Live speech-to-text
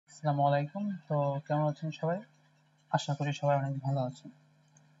আসসালামু আলাইকুম। তো কেমন আছেন সবাই? আশা করি সবাই অনেক ভালো আছেন।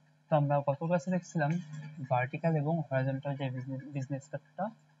 তো আমরা গত ক্লাসে দেখছিলাম ভার্টিক্যাল এবং হরাইজন্টাল যে বিজনেস কার্ডটা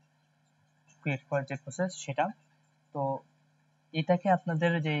ক্রিয়েট করার যে প্রসেস সেটা। তো এটাকে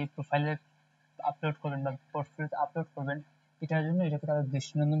আপনাদের যে প্রোফাইলে আপলোড করবেন বা পোর্টফোলিওতে আপলোড করবেন, এটার জন্য এটাকে তাদের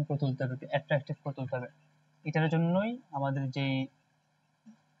দৃষ্টিনন্দন করে তুলতে হবে, অ্যাট্রাকটিভ করে তুলতে হবে। এটার জন্যই আমাদের যেই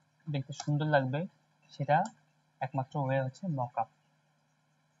দেখতে সুন্দর লাগবে সেটা একমাত্র ওয়ে হচ্ছে মকআপ।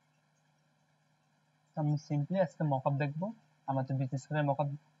 আমি সিম্পলি আজকে মকআপ দেখবো। আমরা তো বিজনেস কার্ডের মকআপ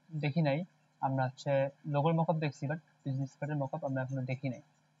দেখি নাই, আমরা হচ্ছে লোগোর মকআপ দেখছি, বাট বিজনেস কার্ডের মকআপ আমরা এখনো দেখি নাই।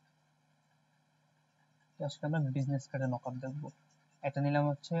 তো আজকে আমরা বিজনেস কার্ডের মকআপ দেখবো। এটা নিলাম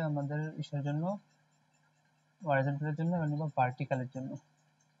হচ্ছে আমাদের ইসের জন্য, হরাইজন্টালের জন্য, আর নিব ভার্টিক্যালের জন্য।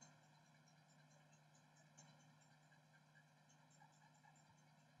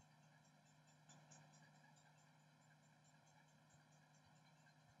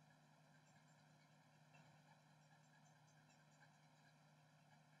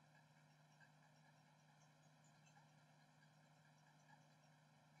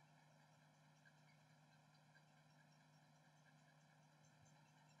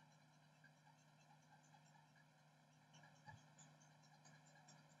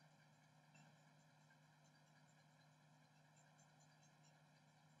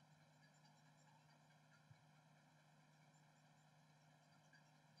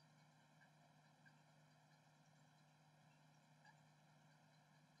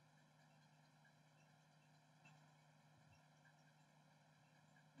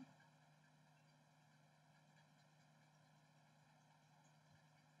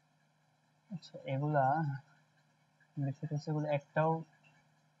 আচ্ছা, এগুলা বিষয়টা হচ্ছে এগুলো একটাও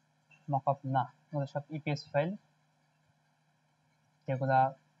মকআপ না, এগুলো সব ইপিএস ফাইল, যেগুলা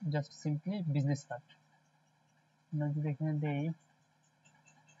জাস্ট সিম্পলি বিজনেস কার্ড। আমরা যদি এখানে দেই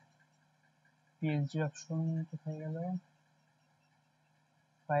পিএইচডি অপশন, কোথায় গেল?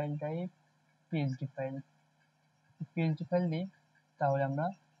 File type PhD file. PhD file দিই, তাহলে আমরা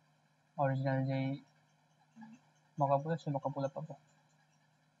অরিজিনাল যেই মকআপগুলো সেই মকআপগুলো পাবো।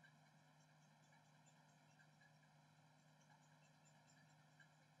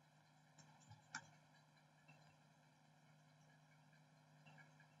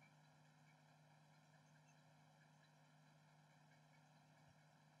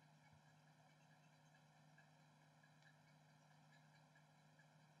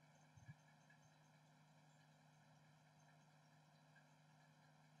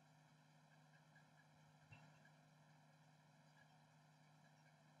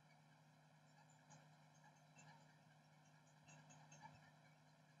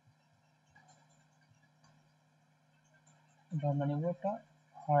 এবার আমরা নিব একটা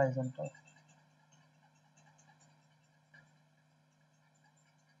হরাইজন্টাল।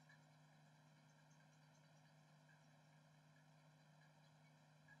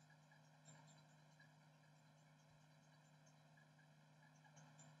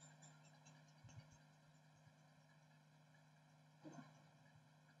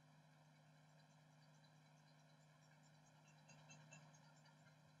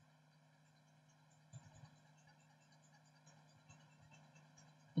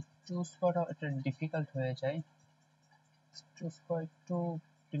 চুজ করাটা একটা ডিফিকাল্ট হয়ে যায়, চুজ করা একটু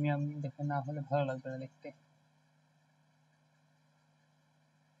প্রিমিয়াম দেখে না হলে ভালো লাগবে না দেখতে।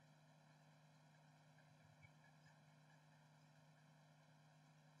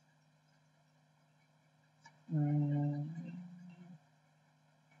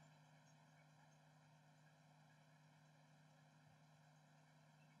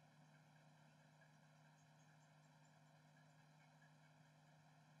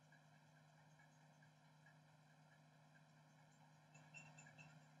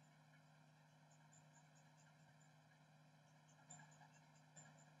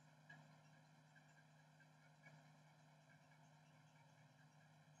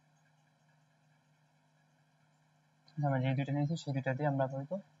 আমরা যে দুইটা নিয়েছি সেই দুইটা দিয়ে আমরা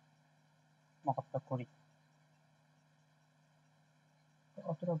হয়তো মকআপটা করি।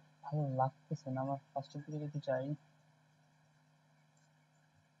 অতটা ভালো লাগতেছে না আমার, ফার্স্টের দিকে যদি যাই,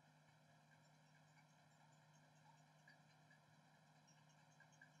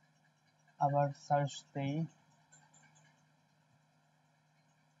 আবার সার্চ দেই,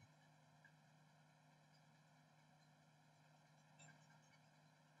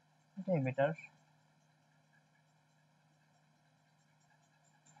 এটাই বেটার।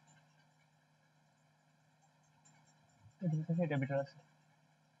 এটা বেটার আছে।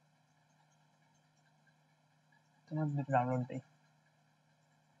 তোমার দুটো ডাউনলোড দেই,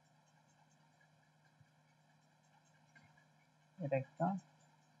 এটা একটা,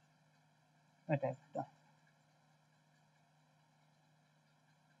 এটা একটা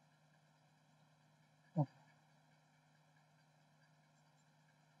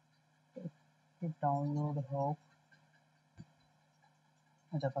ডাউনলোড হোক।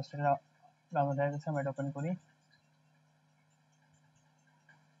 আচ্ছা ফার্স্ট ডাউনলোড হয়ে গেছে, আমরা এটা ওপেন করি।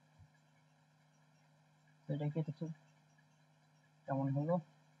 এটা কি কিছু কেমন হলো?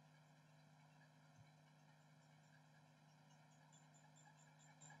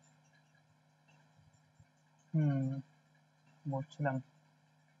 বলছিলাম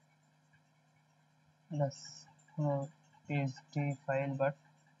পিএইচডি ফাইল, বাট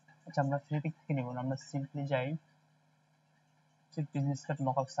আচ্ছা আমরা ফ্রি পিক থেকে নেব না, আমরা সিম্পলি যাই বিজনেস কার্ড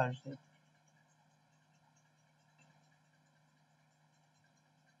মকআপ সার্চ দিই।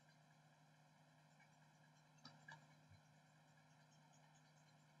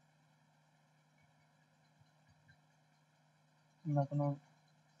 আমরা কোনো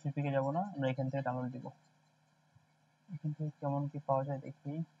ফ্রি পিকে যাবো না, আমরা এখান থেকে ডাউনলোড দিব। এখান থেকে কেমন কি পাওয়া যায়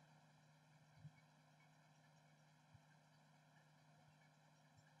দেখি।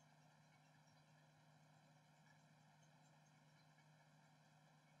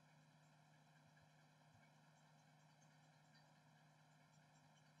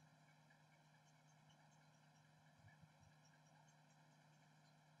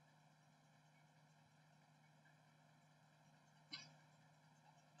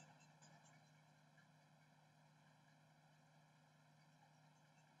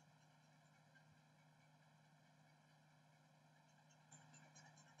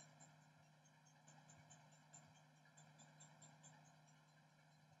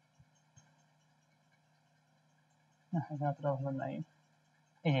 না এখানে অতটা ভালো নাই।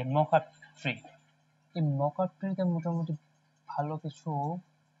 এই যে মকআপ ট্রি, এই মকআপ ট্রিতে মোটামুটি ভালো কিছু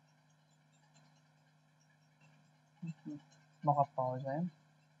মকআপ পাওয়া যায়।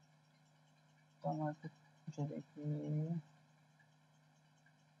 তো আমরা একটু খুঁজে দেখি।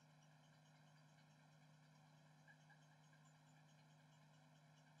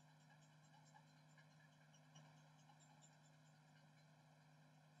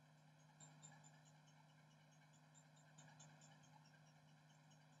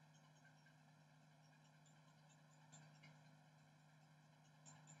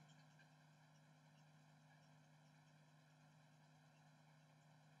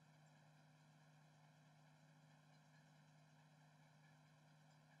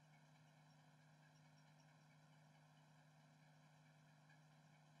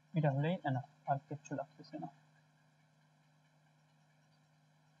 এটা হলেই না, আর কিছু লাগতেছে না।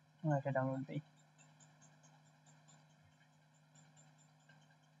 আমরা এটা ডাউনলোড দিই।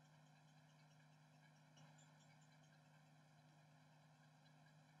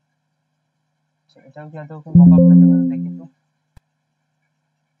 এটাও কি আদৌ মকআপ নাকি দেখি তো।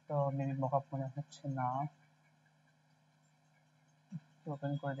 তো মেবি মকআপ মনে হচ্ছে না,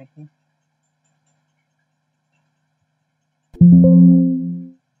 ওপেন করে দেখি।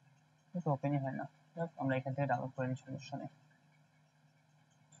 তো ওপেনই হয় না, আমরা এখান থেকে ডাউনলোড করে নিই, সমস্যা নেই।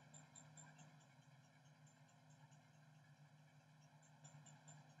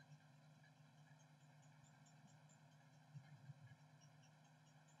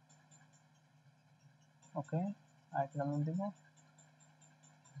 ওকে, আরেকটা ডাউনলোড দিব।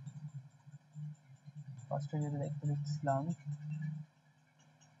 ফার্স্টে যেটা দেখতে দিচ্ছিলাম,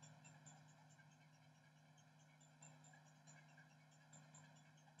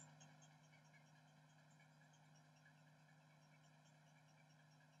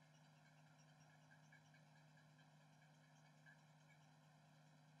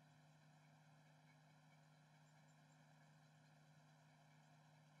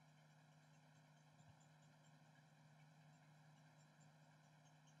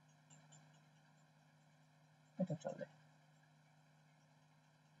 এটা চলে।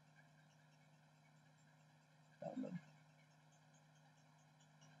 ডাউনলোড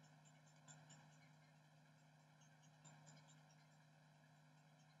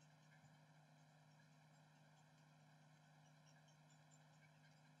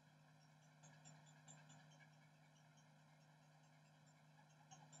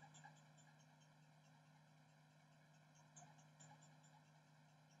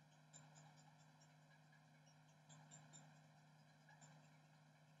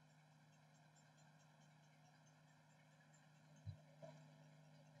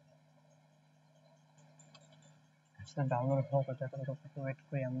ডাউনলোড হোক, এটা একটু ওয়েট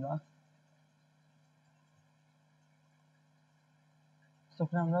করি আমরা।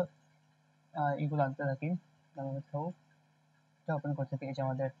 তখন আমরা এগুলো আনতে থাকি, ডাউনলোড হোক। এটা ওপেন করতে থাকি। এই যে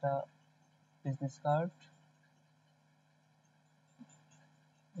আমাদের একটা বিজনেস কার্ড,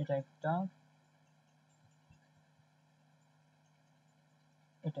 এটা একটা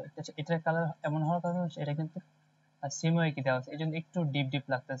এটার কালার এমন হওয়ার কারণ হচ্ছে এটা কিন্তু সিমওয়াই কি দেওয়া আছে, এই জন্য একটু ডিপ ডিপ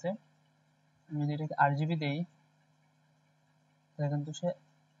লাগতেছে। আমি যদি এটাকে আরজিবি দেই তাহলে কিন্তু সে,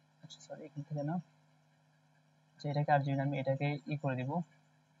 আচ্ছা সরি এখান থেকে না, যে এটাকে আরজিবি না, আমি এটাকে করে দিব,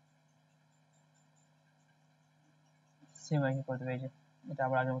 সিমওয়াই করে দেবো। এই যে এটা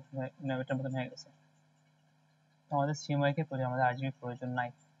আবার আগের মতন এটার মতন হয়ে গেছে। তো আমাদের সিমওয়াই কে প্রয়োজন, আমাদের আরজিবি প্রয়োজন নাই।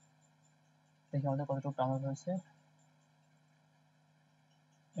 দেখি আমাদের কতটুকু ডাউনলোড হয়েছে।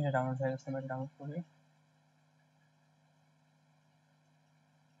 এটা ডাউনলোড হয়ে গেছে, আমরা ডাউনলোড করি।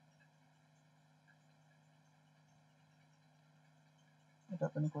 এটা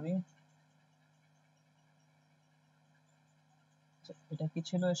ওপেন করি। এটা কি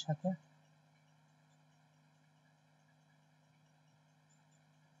ছিল এর সাথে,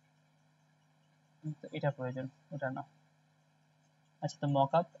 এটা প্রয়োজন, ওটা না। আচ্ছা, তো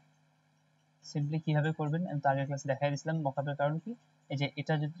মকআপ সিম্পলি কিভাবে করবেন আমি তো আগের ক্লাসে দেখাই দিয়েছিলাম। মকআপের কারণ কি, এই যে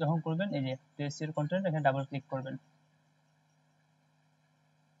এটা যদি যখন করবেন, এই যে প্লেস ইউর কন্টেন্ট, এখানে ডাবল ক্লিক করবেন।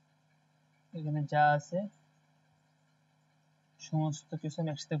 এখানে যা আছে সমস্ত কিছু আমি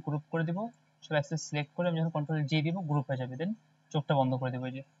একসাথে গ্রুপ করে দিব। সব একসাথে সিলেক্ট করে আমি যখন কন্ট্রোল জি দিব, গ্রুপ হয়ে যাবে। দেন চোখটা বন্ধ করে দেবো।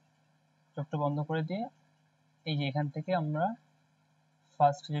 এই যে চোখটা বন্ধ করে দিয়ে, এই যে এখান থেকে আমরা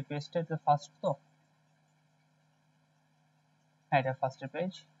ফার্স্ট যে পেজটা, এটা ফার্স্ট তো, হ্যাঁ এটা ফার্স্টের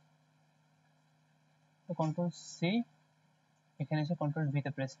পেজ। তো কন্ট্রোল সি, এখানে এসে কন্ট্রোল ভি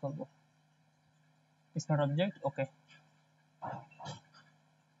তে প্রেস করব। স্মার্ট অবজেক্ট, ওকে।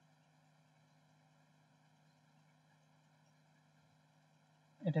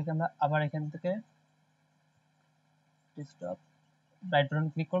 এটাকে আমরা আবার এখান থেকে ডেস্কটপ রাইট বাটন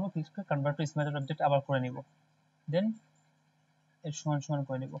ক্লিক করব, ক্লিক করে কনভার্ট টু স্মার্ট অবজেক্ট আবার করে নিব। দেন এর সমান সমান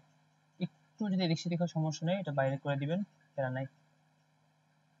করে নিব। একটু যদি এদিক সেদিক হয় সমস্যা নেই, এটা বাইরে করে দিবেন, প্যারা নাই।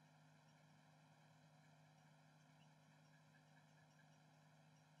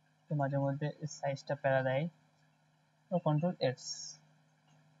 তো মাঝে মধ্যে সাইজটা প্যারা দেয়। কন্ট্রোল এস,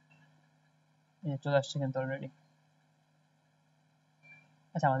 চলে আসছে কিন্তু অলরেডি।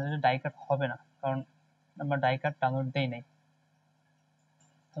 আচ্ছা, আমাদের ডাই কাট হবে না, কারণ আমরা ডাই কাট ডাউনলোড দেই নাই।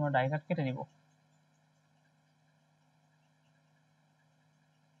 তো আমরা ডাই কাট কেটে নিব।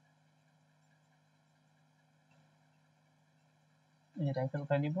 এই যে ডাই কাট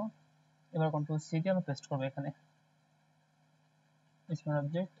উঠাই নিব। এবার কন্ট্রোল সি দিয়ে আমরা পেস্ট করবো এখানে স্মার্ট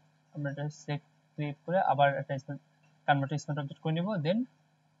অবজেক্ট। আমরা এটা সেট ক্লিক করে আবার একটা কনভার্ট স্মার্ট অবজেক্ট করে নিব। দেন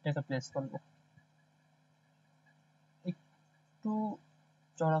এটাকে প্লেস করব, একটু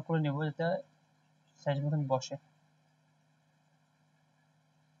চড়া করে নেব যাতে সাইজ মতন বসে।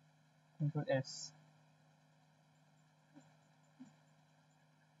 কন্ট্রোল এস,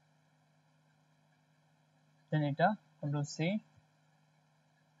 দেন এটা কন্ট্রোল সি,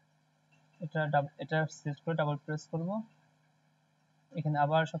 এটা সিলেক্ট করে ডাবল প্রেস করব। এখানে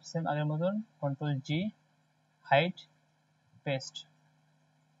আবার সব সেম আগের মতন কন্ট্রোল জি, হাইট, পেস্ট।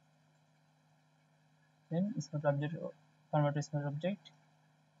 দেন smart object, convert smart object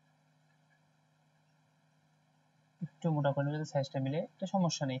একটু মোটা করে নেব যাতে সাইজটা মিলে। এটা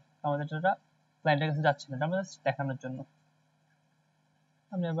সমস্যা নেই, আমাদের এটা ক্লায়েন্টের কাছে যাচ্ছে না, এটা আমরা জাস্ট দেখানোর জন্য।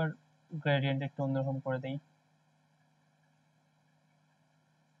 আমি আবার গ্রেডিয়েন্ট একটু অন্যরকম করে দেই।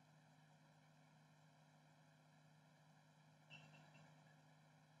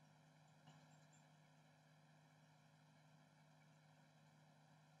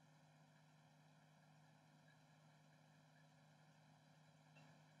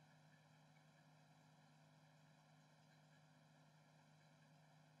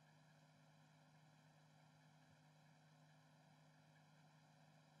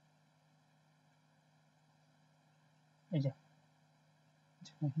 এই যে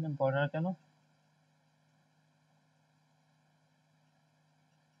এখানে বর্ডার কেন,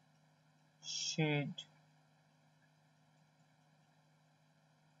 শেড,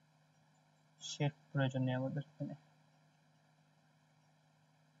 শেড প্রয়োজন নেই আমাদের এখানে।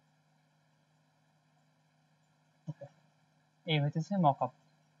 ওকে, এই হইতেছে মকআপ।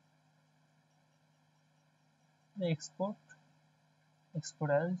 এক্সপোর্ট, এক্সপোর্ট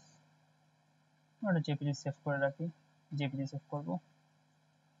অ্যাজ, আমরা জেপিজি সেভ করে রাখি, জেপিজি সেভ করব।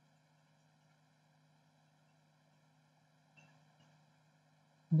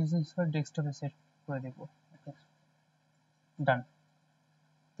 বিজনেস কার্ড ডেস্কটপে সেভ করে দেব। ওকে, ডান।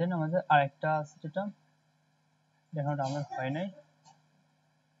 দেন আমাদের আরেকটা আছে যেটা এখনো ডাউনলোড হয় নাই।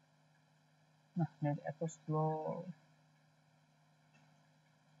 না, নেট এত স্লো।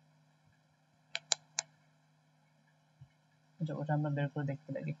 ওটা আমরা বের করে দেখতে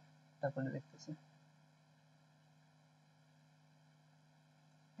লাগি, তারপরে দেখতেছি।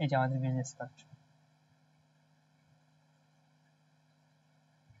 এই যে আমাদের বিজনেস কার্ড।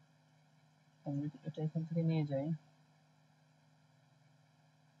 আমি এটা এখান থেকে নিয়ে যাই,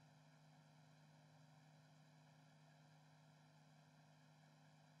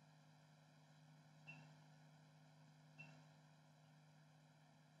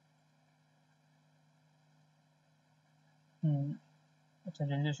 আচ্ছা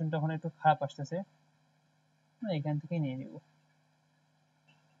রেজুলেশনটা ওখানে একটু খারাপ আসতেছে, এখান থেকে নিয়ে নিব।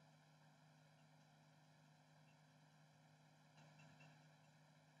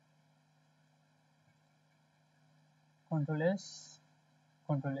 কন্ট্রোল এস,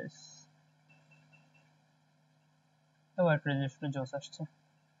 কন্ট্রোল এস, এবার রেজুলেশনে জোস আসছে।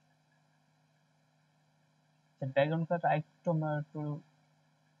 ব্যাকগ্রাউন্ড কালারটা একটু আমরা একটু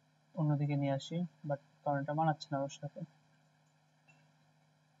অন্যদিকে নিয়ে আসি, বাট কারণ এটা মানাচ্ছে না ওর সাথে।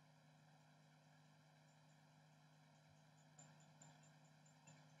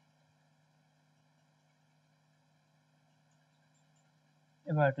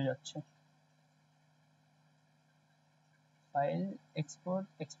 এবার একটু যাচ্ছে, ফাইল, এক্সপোর্ট,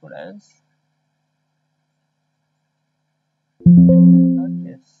 এক্সপোর্ট অ্যাজ,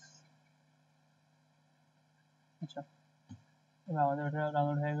 আচ্ছা এবার আমাদের ওটা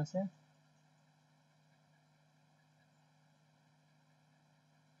ডাউনলোড হয়ে গেছে।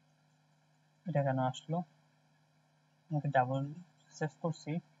 এটা কেন আসলো, আমাকে ডাবল সেভ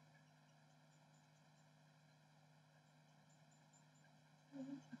করছি,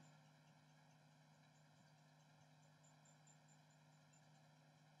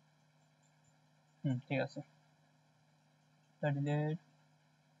 ঠিক আছে, এটা ডিলিট,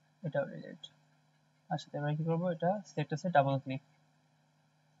 এটাও ডিলিট। আচ্ছা এবার কি করবো, এটা সিলেক্ট আছে, ডাবল ক্লিক,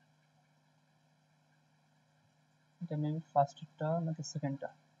 এটা মেবি ফার্স্টটা নাকি সেকেন্ডটা,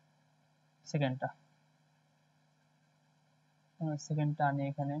 সেকেন্ডটা, সেকেন্ডটা আনি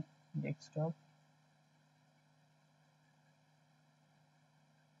এখানে, ডেস্কটপ,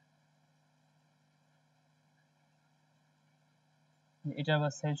 এটা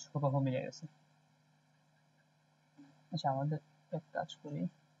আবার সাইজ হুবহু মিলে গেছে। আচ্ছা আমাদের এক কাজ করি,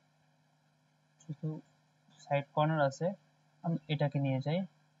 শুধু সাইড কর্নার আছে, আমি এটাকে নিয়ে যাই,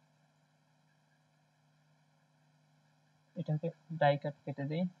 এটাকে ডাই কাট কেটে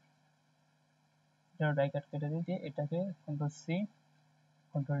দিই, এটাও ডাই কাট কেটে দিই, দিয়ে এটাকে control C,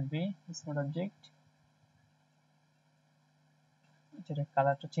 control B, smart object, যেটা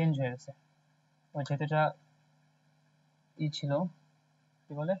কালারটা চেঞ্জ হয়ে গেছে, ওই যেহেতু এটা ছিল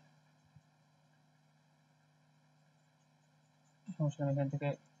কি বলে, সমস্যা নেই, এখান থেকে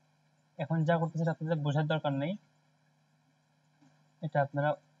এখন যা করতেছে আপনাদের বোঝার দরকার নেই, এটা আপনারা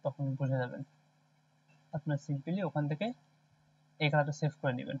তখন বুঝে যাবেন, আপনারা সিম্পলি ওখান থেকে এই কালারটা সেভ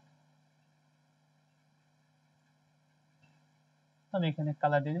করে নেবেন। আমি এখানে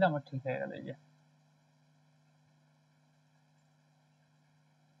কালার দিয়ে দিলে আমার ঠিক হয়ে গেল, এই যে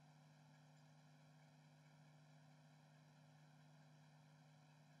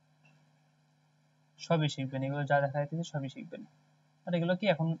সবই শিখবেন, এগুলো যা দেখা যাচ্ছে সবই শিখবেন। আর এগুলো কি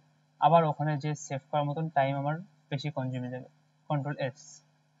এখন আবার ওখানে যে সেভ করার মতন টাইম আমার বেশি কনজিউমে যাবে। কন্ট্রোল এস,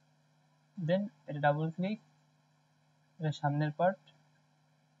 দেন এটা ডাবল ক্লিক, এটা সামনের পার্ট,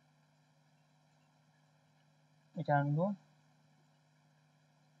 এটা আনবো,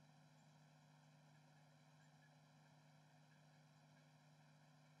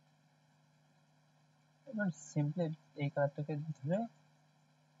 এবার সিম্পলি এই কালারটাকে ধরে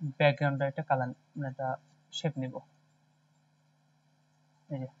ব্যাকগ্রাউন্ডটা একটা কালার মানে একটা শেপ নিব,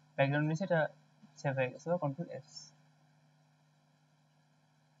 এই যে ব্যাকগ্রাউন্ড নিচে এটা সেভ হয়ে গেছে, কন্ট্রোল এস,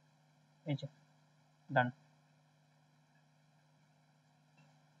 এই যে ডান।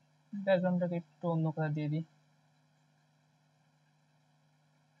 ব্যাকগ্রাউন্ডটাকে একটু অন্য কালার দিয়ে দিই,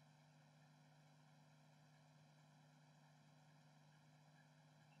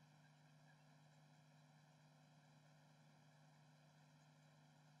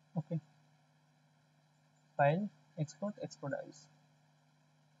 ওকে, ফাইল, এক্সপোর্ট, এক্সপোর্ট আইস,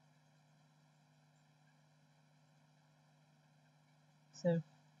 সেভ।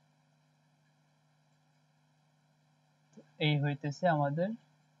 এই হইতেছে আমাদের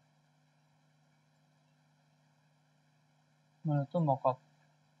মূলত মকআপ,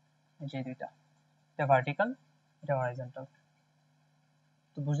 যে দুইটা, এটা ভার্টিক্যাল, এটা হরাইজন্টাল।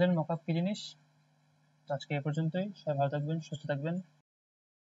 তো বুঝলেন মকআপ কি জিনিস। তো আজকে এ পর্যন্তই, সবাই ভালো থাকবেন, সুস্থ থাকবেন।